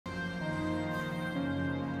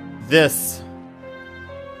This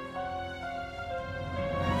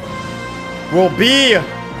will be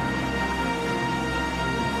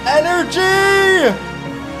energy!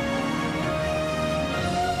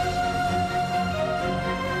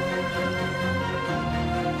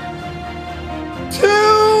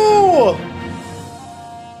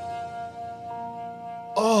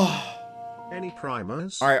 Any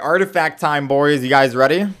primers? Alright, artifact time, boys. You guys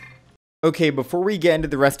ready? Okay, before we get into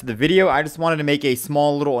the rest of the video, I just wanted to make a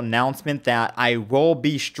small little announcement that I will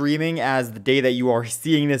be streaming as the day that you are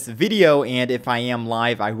seeing this video, and if I am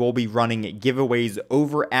live, I will be running giveaways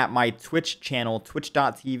over at my Twitch channel,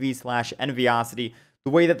 twitch.tv/Enviosity.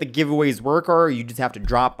 The way that the giveaways work are, you just have to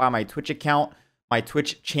drop by my Twitch account, my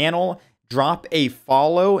Twitch channel, drop a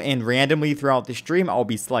follow, and randomly throughout the stream, I'll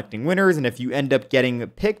be selecting winners, and if you end up getting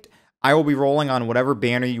picked, I will be rolling on whatever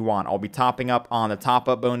banner you want. I'll be topping up on the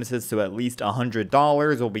top-up bonuses, so at least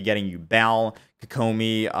 $100. We'll be getting you Baal,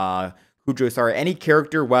 Kokomi, Kujou Sara, any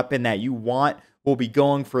character weapon that you want, we'll be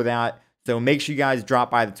going for that. So make sure you guys drop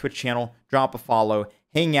by the Twitch channel, drop a follow,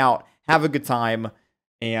 hang out, have a good time,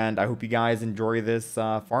 and I hope you guys enjoy this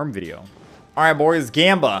farm video. All right, boys,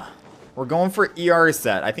 Gamba. We're going for ER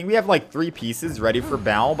set. I think we have like 3 pieces ready for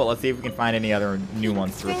Baal, but let's see if we can find any other new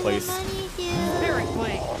ones to replace.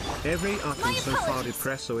 Every Archon so far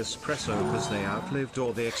depresso espresso because they outlived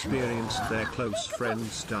or they experienced their close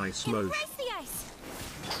friends die smosh.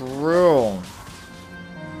 True.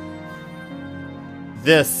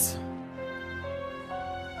 This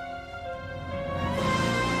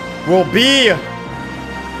will be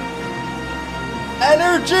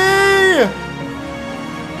energy!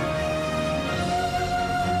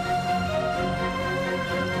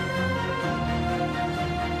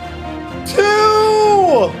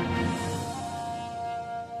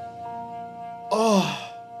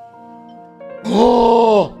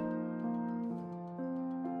 Oh!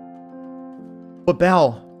 But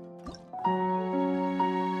Baal,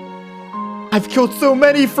 I've killed so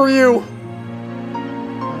many for you!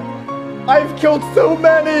 I've killed so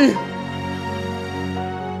many!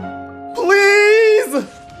 Please!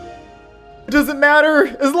 It doesn't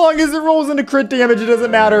matter. As long as it rolls into crit damage, it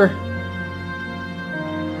doesn't matter.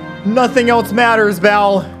 Nothing else matters,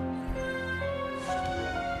 Baal.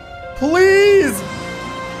 Please!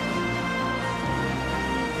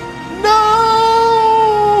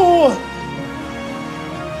 No!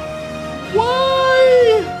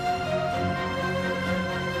 Why?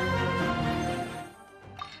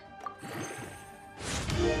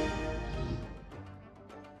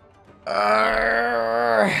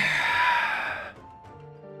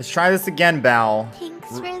 Let's try this again, Baal. Thanks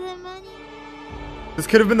for the money. This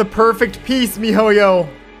could have been the perfect piece, miHoYo.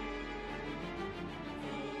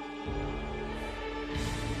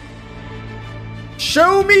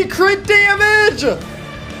 Show me crit damage!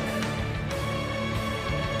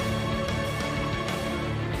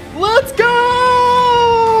 Let's go!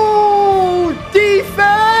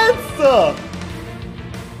 Defense!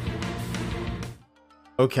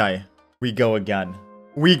 Okay, we go again.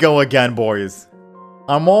 We go again, boys.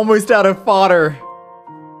 I'm almost out of fodder.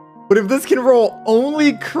 But if this can roll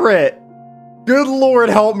only crit, good lord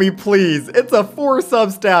help me, please. It's a 4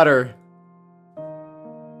 substatter.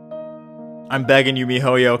 I'm begging you,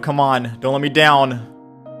 miHoYo. Come on. Don't let me down.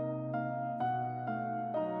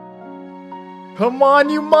 Come on,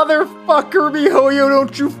 you motherfucker, miHoYo.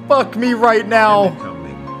 Don't you fuck me right now.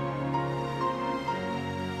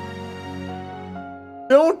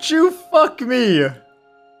 Don't you fuck me.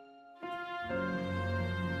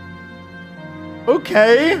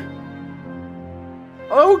 Okay.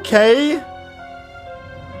 Okay.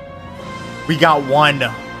 We got 1.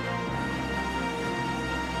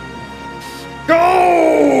 Go!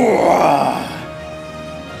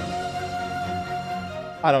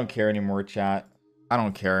 I don't care anymore, chat. I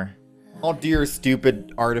don't care. I'll do your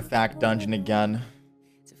stupid artifact dungeon again.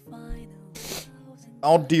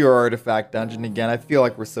 I'll do your artifact dungeon again. I feel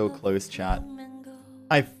like we're so close, chat.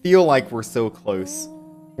 I feel like we're so close.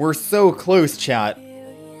 We're so close, chat.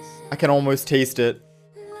 I can almost taste it.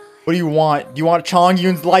 What do you want? Do you want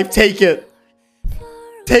Chongyun's life? Take it.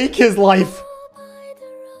 Take his life.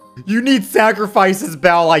 You need sacrifices,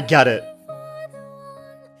 Baal. I get it.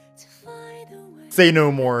 Say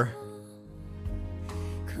no more.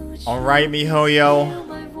 Alright, miHoYo.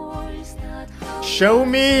 Show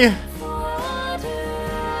me.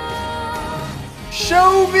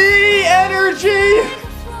 Show me energy.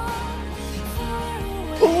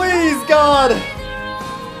 Please, God.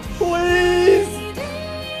 Please.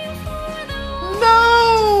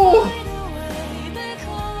 No.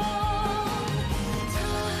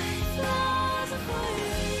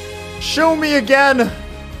 Show me again.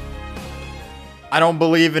 I don't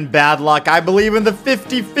believe in bad luck. I believe in the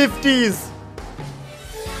 50-50s.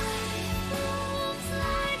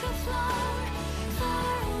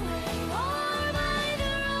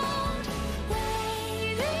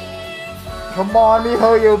 Come on,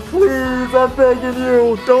 miHoYo, please. I'm begging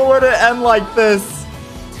you. Don't let it end like this.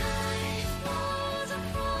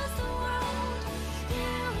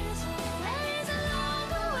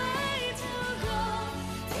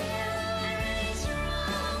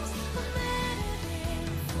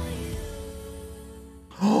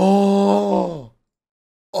 Oh,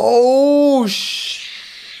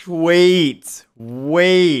 wait.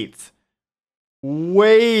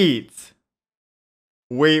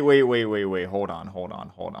 Hold on.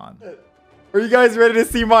 Are you guys ready to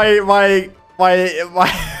see my You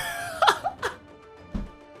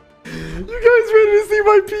guys ready to see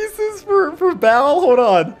my pieces for Baal? Hold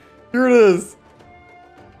on. Here it is.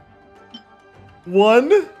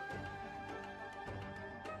 1,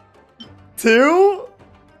 2,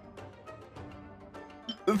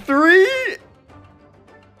 3,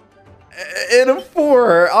 and a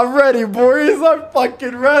 4. I'm ready, boys. I'm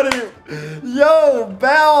fucking ready. Yo,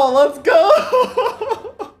 Baal, let's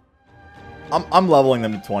go. I'm leveling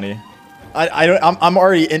them to 20. I'm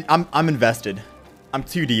already in. I'm invested. I'm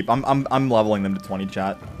too deep. I'm leveling them to 20,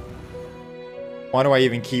 chat. Why do I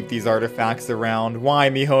even keep these artifacts around? Why,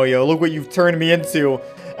 miHoYo? Look what you've turned me into.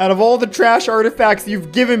 Out of all the trash artifacts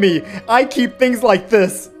you've given me, I keep things like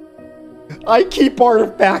this. I keep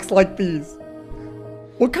artifacts like these.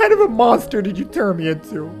 What kind of a monster did you turn me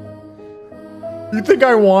into? You think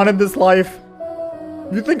I wanted this life?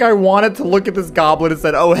 You think I wanted to look at this goblet and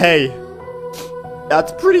said, oh hey,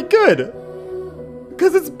 that's pretty good.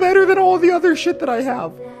 Because it's better than all the other shit that I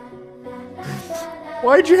have.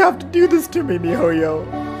 Why'd you have to do this to me, miHoYo?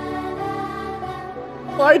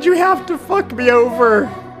 Why'd you have to fuck me over?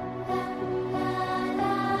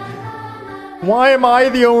 Why am I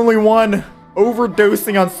the only one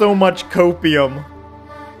overdosing on so much copium?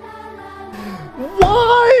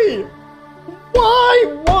 Why?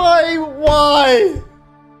 Why?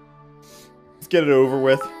 Let's get it over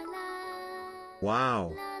with.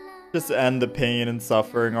 Wow. Just end the pain and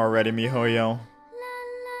suffering already, miHoYo.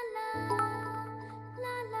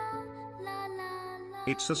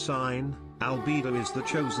 It's a sign. Albedo is the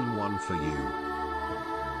chosen one for you.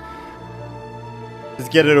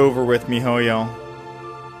 Just get it over with, miHoYo.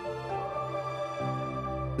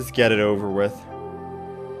 Just get it over with.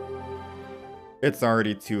 It's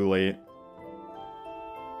already too late.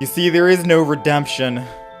 You see, there is no redemption.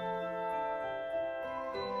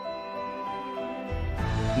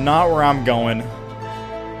 Not where I'm going.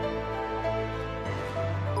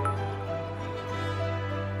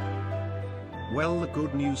 Well, the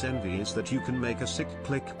good news, Envy, is that you can make a sick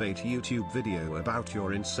clickbait YouTube video about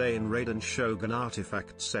your insane Raiden Shogun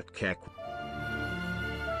artifact set Kek.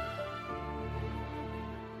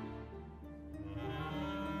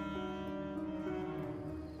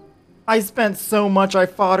 I spent so much, I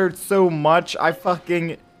foddered so much, I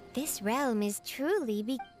fucking... This realm is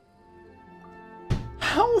truly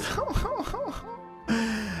How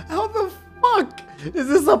the fuck is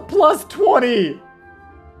this a plus 20?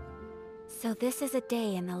 So this is a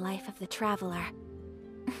day in the life of the traveler.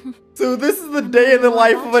 So this is the day in the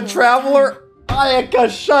life of a traveler? Ayaka,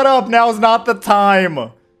 shut up, now's not the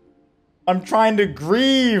time. I'm trying to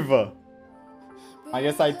grieve. I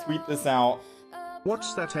guess I tweet this out.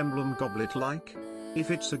 What's that emblem goblet like?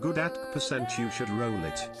 If it's a good %, you should roll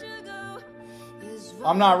it.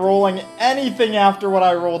 I'm not rolling anything after what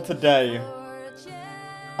I rolled today.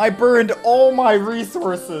 I burned all my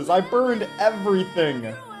resources. I burned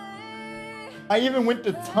everything. I even went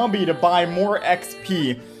to Tubby to buy more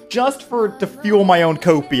XP just to fuel my own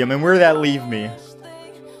copium, and where did that leave me?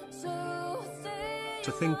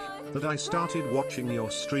 To think that I started watching your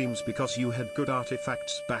streams because you had good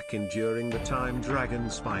artifacts back in during the time Dragon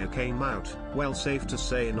Spire came out. Well, safe to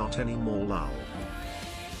say not anymore, lol.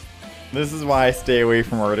 This is why I stay away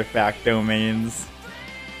from artifact domains.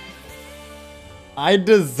 I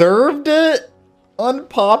deserved it?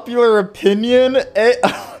 Unpopular opinion?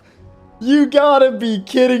 You gotta be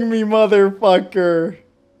kidding me, motherfucker.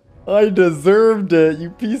 I deserved it,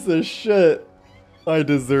 you piece of shit. I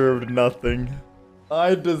deserved nothing.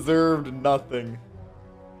 I deserved nothing.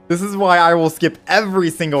 This is why I will skip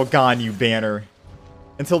every single Ganyu banner.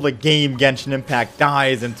 Until the game Genshin Impact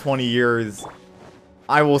dies in 20 years.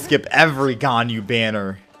 I will skip every Ganyu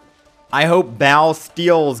banner. I hope Baal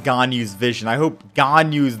steals Ganyu's vision. I hope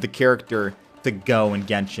Ganyu's the character to go in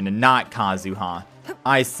Genshin and not Kazuha.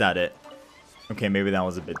 I said it. Okay, maybe that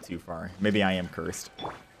was a bit too far. Maybe I am cursed.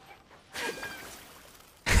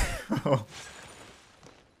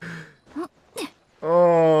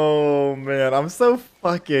 Oh man, I'm so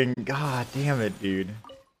fucking god damn it, dude.